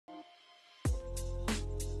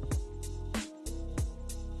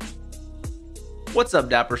What's up,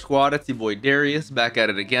 Dapper Squad? It's your boy Darius back at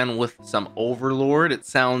it again with some Overlord. It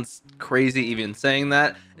sounds crazy even saying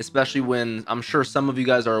that, especially when I'm sure some of you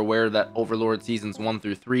guys are aware that Overlord seasons 1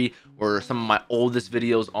 through 3 were some of my oldest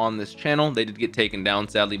videos on this channel. They did get taken down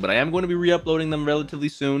sadly, but I am going to be re-uploading them relatively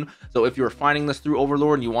soon. So if you're finding this through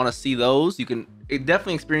Overlord and you want to see those, you can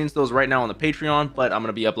definitely experience those right now on the Patreon, but I'm going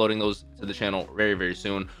to be uploading those to the channel very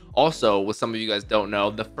soon. Also, what some of you guys don't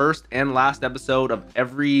know, the first and last episode of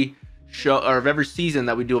every show, or of every season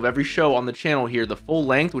that we do of every show on the channel here, the full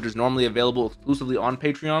length, which is normally available exclusively on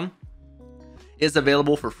Patreon, is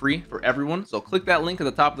available for free for everyone. So click that link at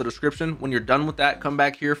the top of the description. When you're done with that, come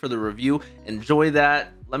back here for the review. Enjoy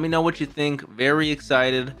that. Let me know what you think. Very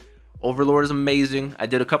excited. Overlord is amazing. I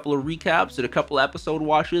did a couple of recaps, did a couple episode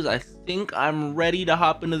watches. I think I'm ready to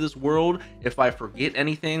hop into this world. If I forget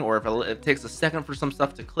anything, or if it takes a second for some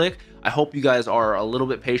stuff to click, I hope you guys are a little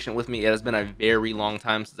bit patient with me. It has been a very long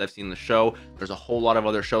time since I've seen the show. There's a whole lot of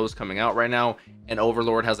other shows coming out right now, and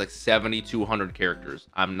Overlord has like 7,200 characters.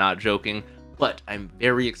 I'm not joking, but I'm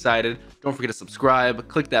very excited. Don't forget to subscribe,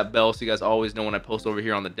 click that bell so you guys always know when I post over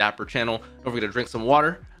here on the Dapper channel. Don't forget to drink some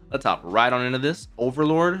water. Let's hop right on into this.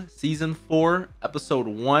 Overlord season 4 episode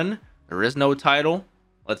 1. There is no title.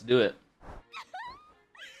 Let's do it.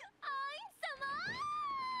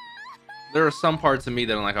 There are some parts of me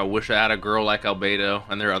that I'm like, I wish I had a girl like Albedo,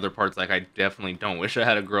 and there are other parts like I definitely don't wish I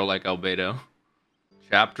had a girl like Albedo.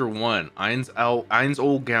 Chapter 1, Ainz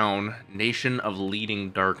Ooal, Nation of Leading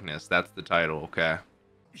Darkness. That's the title. Okay.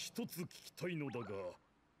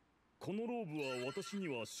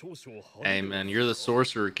 Hey man, you're the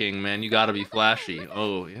Sorcerer King, man. You gotta be flashy.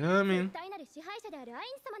 Oh, yeah, I mean.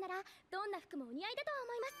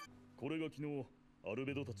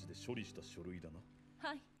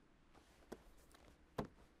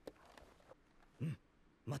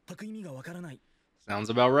 Sounds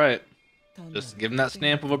about right. Just give him that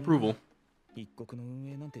stamp of approval.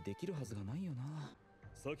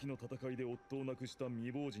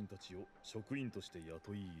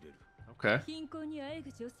 Okay. In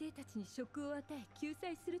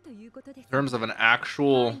terms of an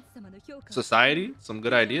actual society, some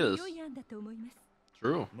good ideas.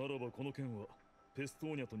 True.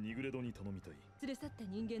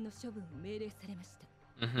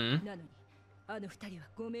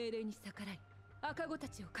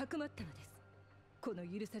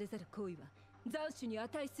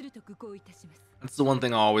 That's the one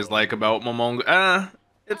thing I always like about Momonga.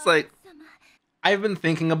 It's like, I've been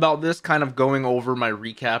thinking about this, kind of going over my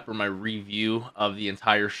recap or my review of the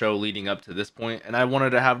entire show leading up to this point, and I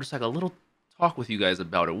wanted to have just like a little talk with you guys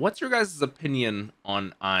about it. What's your guys' opinion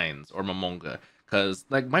on Ainz or Momonga? Because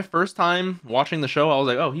like my first time watching the show, I was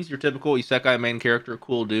like, oh, he's your typical isekai main character,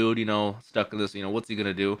 cool dude, you know, stuck in this, you know, what's he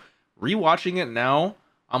gonna do? Rewatching it now,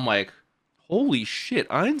 I'm like, holy shit,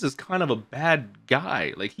 Ainz is kind of a bad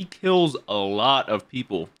guy. Like, he kills a lot of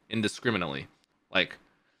people indiscriminately. Like,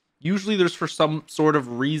 usually there's for some sort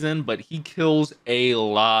of reason, but he kills a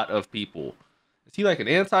lot of people. Is he like an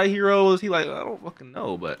anti-hero? Is he like, I don't fucking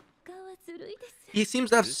know, but he seems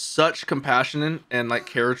to have such compassion and like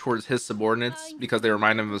care towards his subordinates because they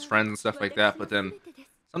remind him of his friends and stuff like that, but then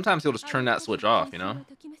sometimes he'll just turn that switch off, you know?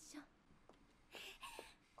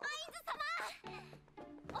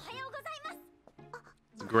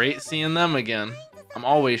 It's great seeing them again. I'm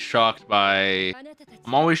always shocked by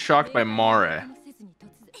Mare.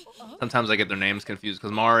 Sometimes I get their names confused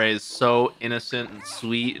because Mare is so innocent and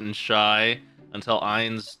sweet and shy until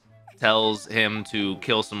Ainz tells him to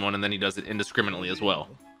kill someone, and then he does it indiscriminately as well.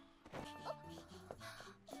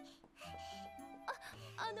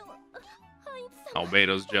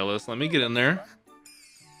 Albedo's jealous. Let me get in there.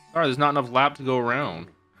 Sorry, there's not enough lap to go around.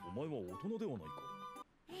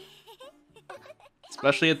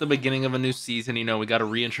 Especially at the beginning of a new season, you know, we got to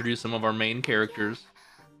reintroduce some of our main characters.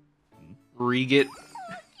 Get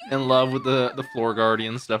in love with the floor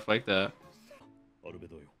guardian, stuff like that.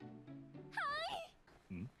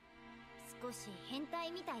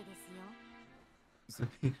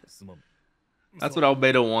 That's what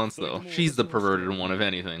Albedo wants, though. She's the perverted one, if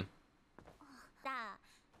anything.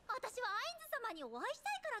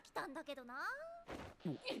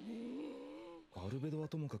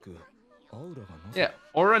 Yeah,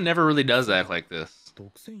 Aura never really does act like this.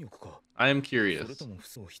 I am curious.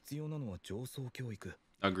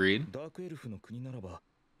 Agreed.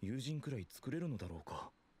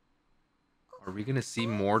 Are we gonna see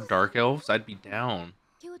more dark elves? I'd be down.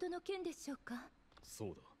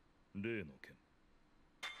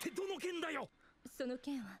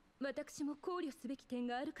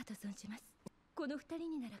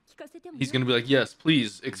 He's gonna be like, yes,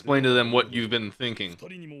 please explain to them what you've been thinking.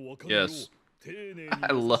 Yes.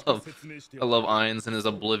 I love Ainz and his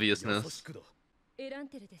obliviousness.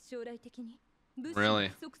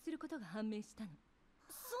 Really?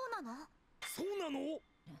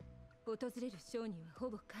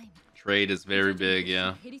 Trade is very big,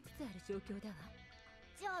 yeah.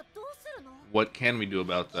 What can we do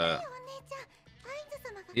about that?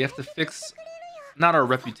 You have to fix not our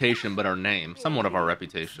reputation, but our name. Somewhat of our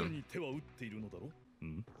reputation.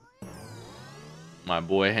 My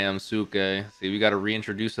boy Hamsuke. See, we gotta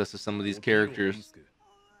reintroduce us to some of these characters.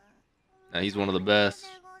 Now, he's one of the best.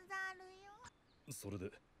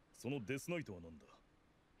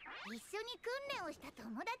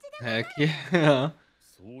 Heck yeah.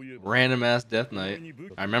 Random ass Death Knight.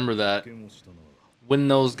 I remember that. When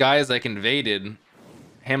those guys like invaded,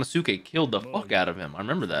 Hamasuke killed the fuck out of him. I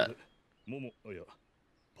remember that.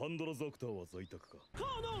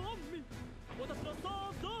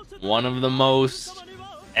 One of the most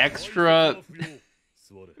extra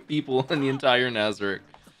people in the entire Nazarick.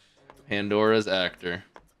 Pandora's actor.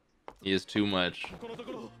 He is too much.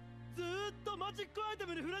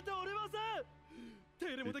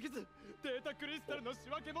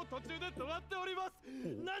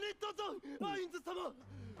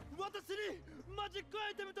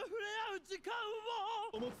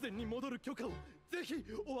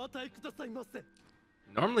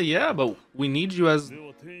 Normally, yeah, but we need you as...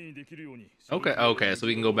 Okay, so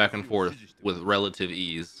we can go back and forth with relative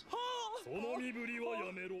ease.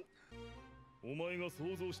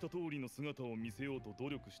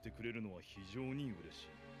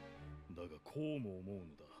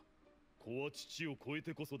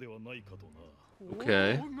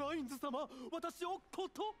 Okay.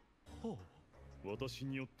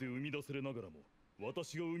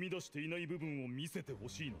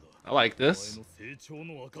 I like this.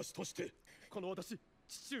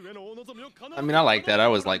 I mean, I like that. I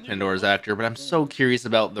always like Pandora's actor, but I'm so curious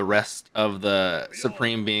about the rest of the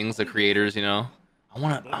supreme beings, the creators, you know?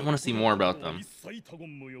 I wanna see more about them.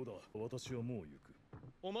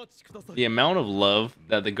 The amount of love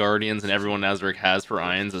that the Guardians and everyone Nazarick has for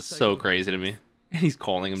Ainz is so crazy to me. And he's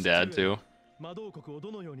calling him dad too.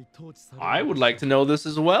 I would like to know this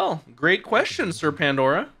as well. Great question, Sir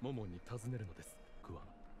Pandora.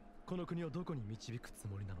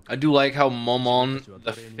 I do like how Momon,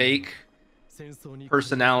 the fake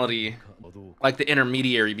personality, like the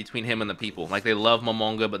intermediary between him and the people. Like they love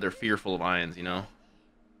Momonga, but they're fearful of Ainz, you know?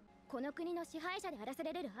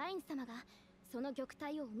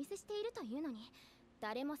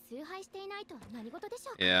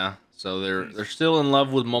 Yeah, so they're still in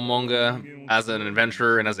love with Momonga as an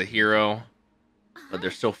adventurer and as a hero, but they're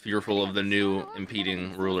still fearful of the new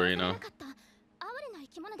impeding ruler, you know?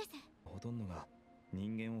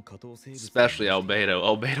 Especially Albedo.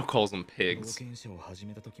 Albedo calls them pigs.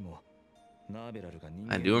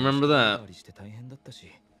 I do remember that.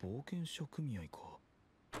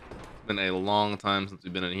 Been a long time since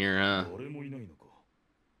we've been in here, huh?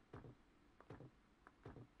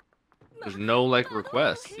 There's no, like,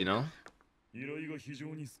 requests, you know?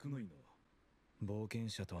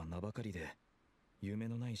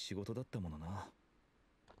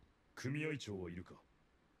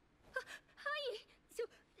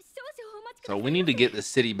 So we need to get the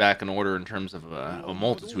city back in order in terms of a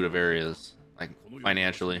multitude of areas, like,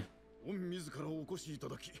 financially.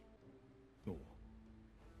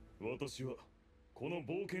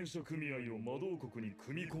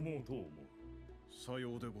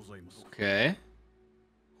 Okay.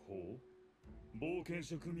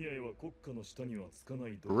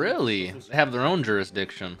 Really? They have their own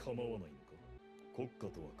jurisdiction.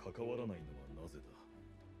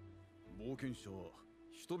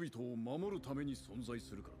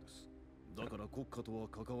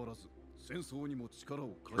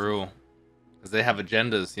 True. Because they have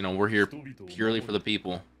agendas, you know, we're here purely for the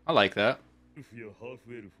people. I like that.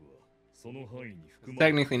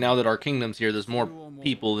 Technically, now that our kingdom's here, there's more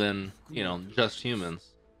people than, you know, just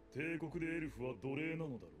humans.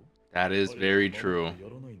 That is very true.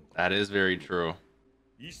 That is very true.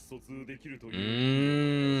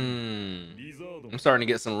 I'm starting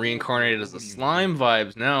to get some reincarnated as a slime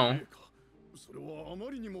vibes now.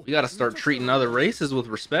 We gotta start treating other races with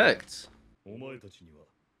respect.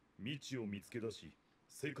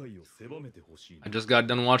 I just got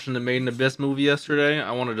done watching the Made in Abyss movie yesterday.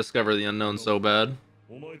 I want to discover the unknown so bad.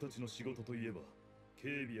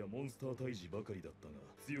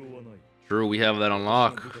 True, we have that on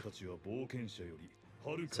lock.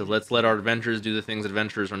 So let's let our adventurers do the things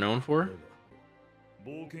adventurers are known for.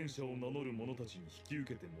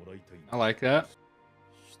 I like that.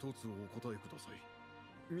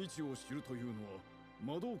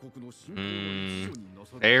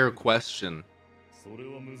 Fair question.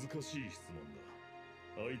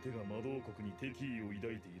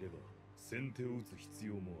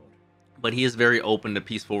 But he is very open to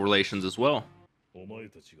peaceful relations as well.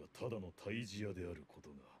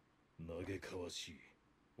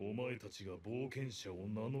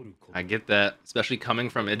 I get that, especially coming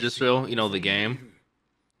from Idrisil, you know, the game.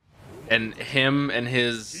 And him and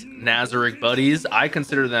his Nazaric buddies, I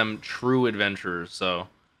consider them true adventurers, so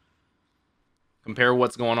compare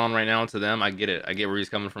what's going on right now to them, I get it. I get where he's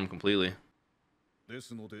coming from completely.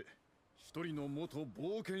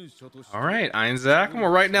 Alright, Ainz, I'm gonna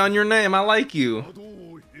write down your name. I like you.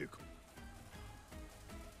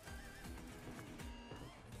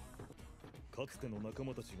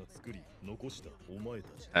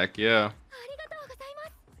 Heck yeah.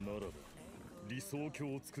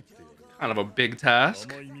 Kind of a big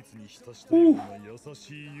task. Ooh.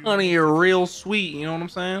 Honey, you're real sweet, you know what I'm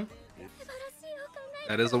saying?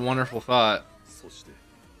 That is a wonderful thought.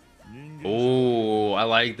 Oh, I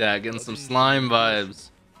like that. Getting some slime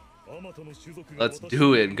vibes. Let's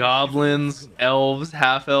do it. Goblins, elves,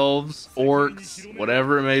 half-elves, orcs,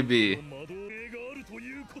 whatever it may be.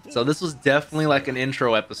 So this was definitely like an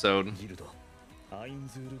intro episode.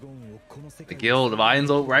 The Guild of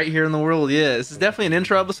Ainz right here in the world. Yeah, this is definitely an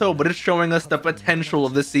intro episode, but it's showing us the potential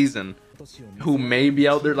of this season. Who may be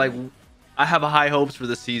out there. Like, I have high hopes for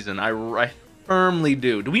this season. I firmly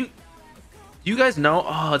do. Do you guys know?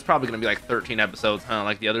 Oh, it's probably gonna be like 13 episodes, huh?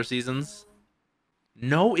 Like the other seasons.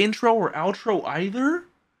 No intro or outro either?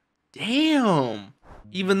 Damn.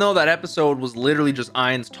 Even though that episode was literally just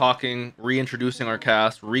Ainz talking, reintroducing our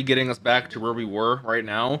cast, re-getting us back to where we were right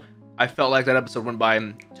now, I felt like that episode went by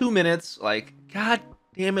in 2 minutes. Like, god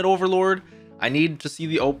damn it, Overlord. I need to see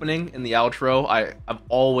the opening and the outro. I've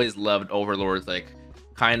always loved Overlord's like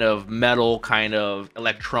kind of metal, kind of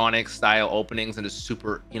electronic style openings, and just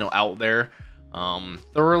super, you know, out there.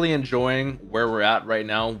 Thoroughly enjoying where we're at right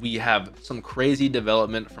now. We have some crazy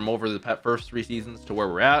development from over the first 3 seasons to where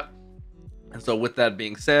we're at. And so with that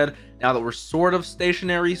being said, now that we're sort of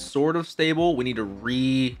stationary, sort of stable, we need to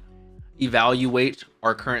re-evaluate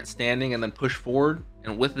our current standing and then push forward.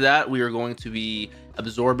 And with that, we are going to be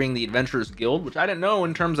absorbing the Adventurers Guild, which I didn't know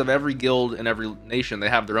in terms of every guild in every nation, they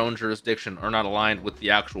have their own jurisdiction, are not aligned with the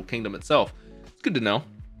actual kingdom itself. It's good to know.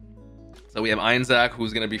 So we have Ainz,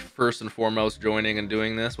 who's going to be first and foremost joining and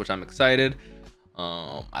doing this, which I'm excited.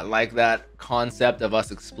 I like that concept of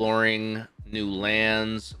us exploring new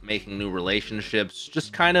lands, making new relationships,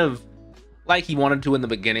 just kind of like he wanted to in the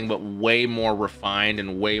beginning, but way more refined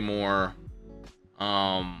and way more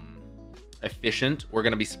efficient. We're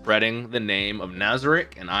going to be spreading the name of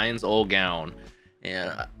Nazaric and Ainz Old Gown.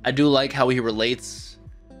 And I do like how he relates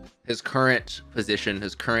his current position,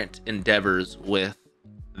 his current endeavors with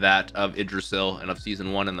that of Idrisil and of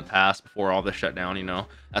season 1 in the past before all this shut down, you know.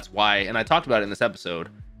 That's why, and I talked about it in this episode,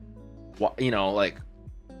 you know, like,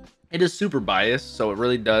 it is super biased, so it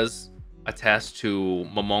really does attest to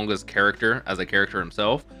Momonga's character as a character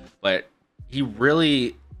himself, but he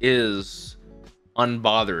really is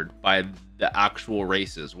unbothered by the actual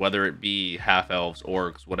races, whether it be half-elves,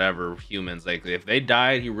 orcs, whatever, humans. Like, if they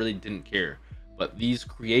died, he really didn't care. But these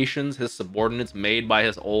creations, his subordinates made by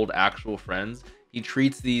his old actual friends, he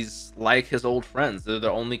treats these like his old friends. They're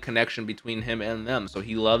the only connection between him and them, so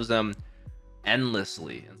he loves them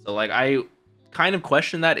endlessly. And so, like, I kind of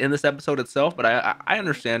question that in this episode itself, but I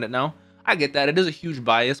understand it now. I get that it is a huge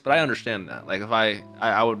bias, but I understand that. Like, if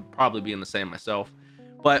I would probably be in the same myself.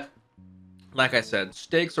 But like I said,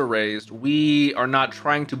 stakes are raised. We are not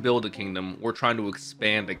trying to build a kingdom, we're trying to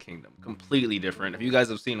expand a kingdom. Completely different. If you guys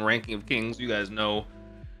have seen Ranking of Kings, you guys know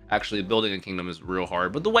actually building a kingdom is real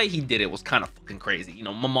hard, but the way he did it was kind of fucking crazy. You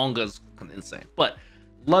know, Momonga's insane. But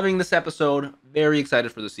loving this episode, very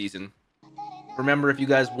excited for the season. Remember, if you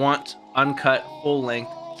guys want uncut, full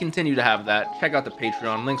length, continue to have that. Check out the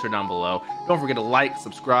Patreon. Links are down below. Don't forget to like,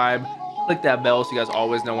 subscribe, click that bell so you guys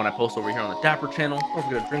always know when I post over here on the Dapper channel. Don't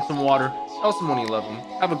forget to drink some water. Tell someone you love them.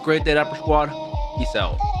 Have a great day, Dapper Squad. Peace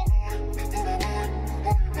out.